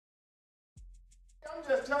I'm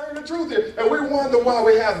just telling you the truth here. And we wonder why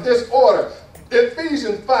we have disorder.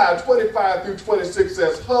 Ephesians 5:25-26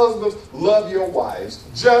 says, husbands, love your wives,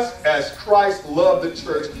 just as Christ loved the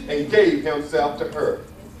church and gave himself to her.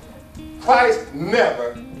 Christ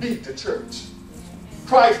never beat the church.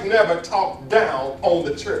 Christ never talked down on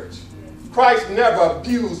the church. Christ never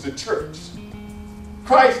abused the church.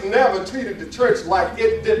 Christ never treated the church like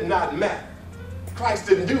it did not matter. Christ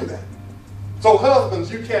didn't do that. So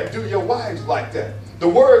husbands, you can't do your wives like that. The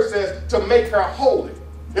word says to make her holy.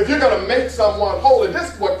 If you're going to make someone holy,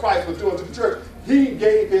 this is what Christ was doing to the church. He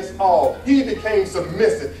gave his all. He became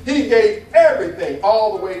submissive. He gave everything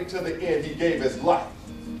all the way to the end. He gave his life.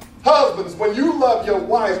 Husbands, when you love your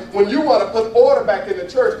wives, when you want to put order back in the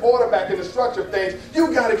church, order back in the structure of things,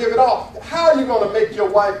 you got to give it all. How are you going to make your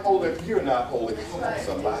wife holy if you're not holy? Come on,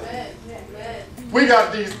 somebody. Amen. We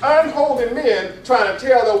got these unholy men trying to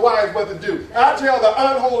tell their wives what to do. I tell the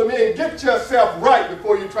unholy men, get yourself right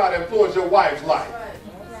before you try to influence your wife's life.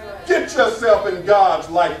 Get yourself in God's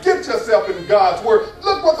life. Get yourself in God's word.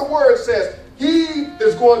 Look what the word says. He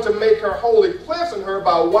is going to make her holy, cleansing her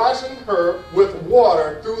by washing her with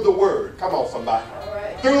water through the word. Come on, somebody.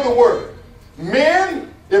 Through the word.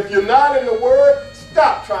 Men, if you're not in the word,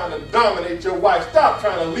 stop trying to dominate your wife. Stop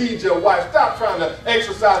trying to lead your wife. Stop trying to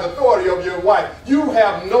exercise authority over your wife. You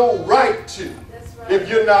have no right to if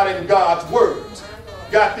you're not in God's word.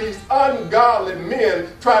 Got these ungodly men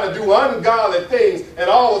trying to do ungodly things, and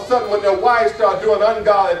all of a sudden when their wives start doing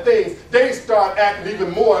ungodly things, they start acting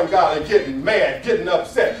even more ungodly, getting mad, getting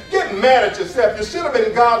upset, getting mad at yourself. You should have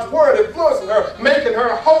been God's word, influencing her, making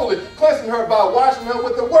her holy, cleansing her by washing her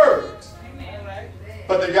with the words. Amen, right?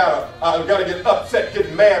 But they gotta get upset,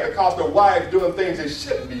 get mad because their wives doing things they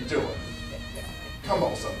shouldn't be doing. Come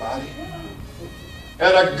on, somebody.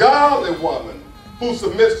 And a godly woman who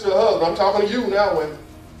submits to her husband, I'm talking to you now, women,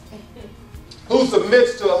 who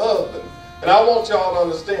submits to her husband. And I want y'all to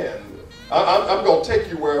understand, I'm going to take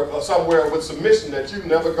you somewhere with submission that you've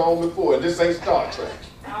never gone before. This ain't Star Trek.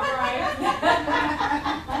 All right.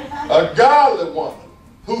 A godly woman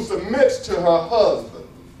who submits to her husband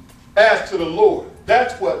as to the Lord.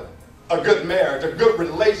 That's what a good marriage, a good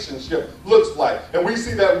relationship looks like. And we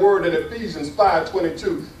see that word in Ephesians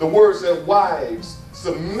 5:22. The word says, wives,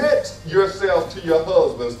 submit yourselves to your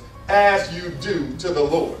husbands as you do to the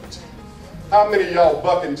Lord. How many of y'all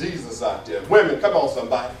bucking Jesus out there? Women, come on,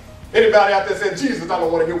 somebody. Anybody out there saying, Jesus, I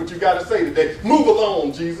don't want to hear what you got to say today. Move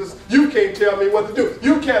along, Jesus. You can't tell me what to do.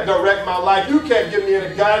 You can't direct my life. You can't give me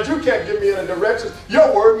any guidance. You can't give me any directions.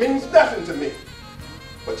 Your word means nothing to me.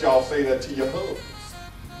 But y'all say that to your husbands.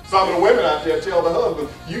 Some of the women out there tell the husband,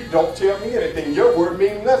 you don't tell me anything. Your word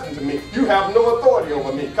means nothing to me. You have no authority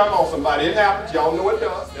over me. Come on, somebody. It happens. Y'all know it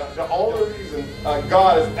does. The only reason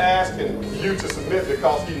God is asking you to submit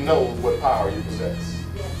because he knows what power you possess.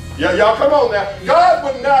 Yeah, y'all come on now. God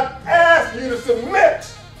would not ask you to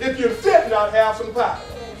submit if you did not have some power.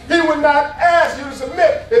 He would not ask you to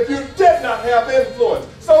submit if you did not have influence.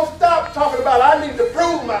 So stop talking about, I need to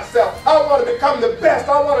prove myself. I want to become the best.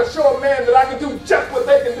 I want to show a man that I can do just what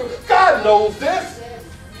they can do. God knows this.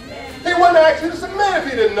 He wouldn't ask you to submit if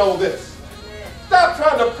he didn't know this. Stop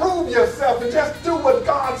trying to prove yourself and just do what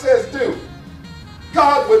God says do.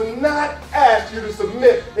 God would not ask you to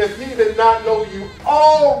submit if he did not know you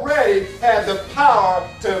already had the power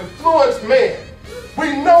to influence man.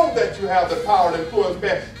 We know that you have the power to influence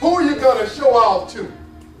man. Who are you going to show off to?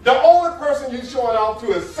 The only person you're showing off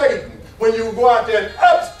to is Satan. When you go out there and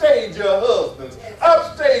upstage your husbands,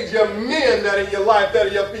 upstage your men that are in your life, that are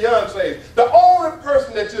your fiancés. The only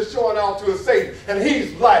person that you're showing off to is Satan, and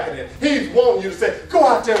he's liking it. He's wanting you to say, go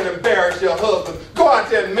out there and embarrass your husband. Go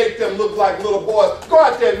out there and make them look like little boys. Go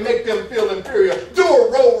out there and make them feel inferior. Do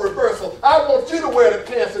a role reversal. I want you to wear the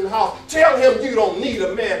pants in the house. Tell him you don't need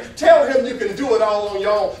a man. Tell him you can do it all on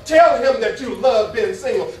your own. Tell him that you love being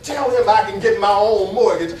single. Tell him I can get my own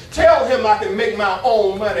mortgage. Tell him I can make my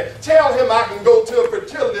own money. Tell him I can go to a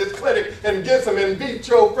fertility clinic and get some in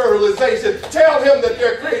vitro fertilization. Tell him that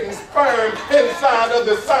they're creating sperm inside of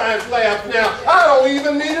the science lab now. I don't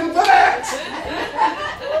even need him for that.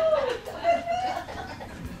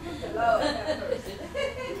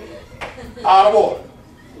 Out of order.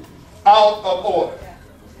 Out of order.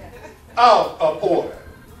 Out of order.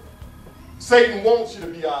 Satan wants you to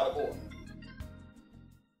be out of order.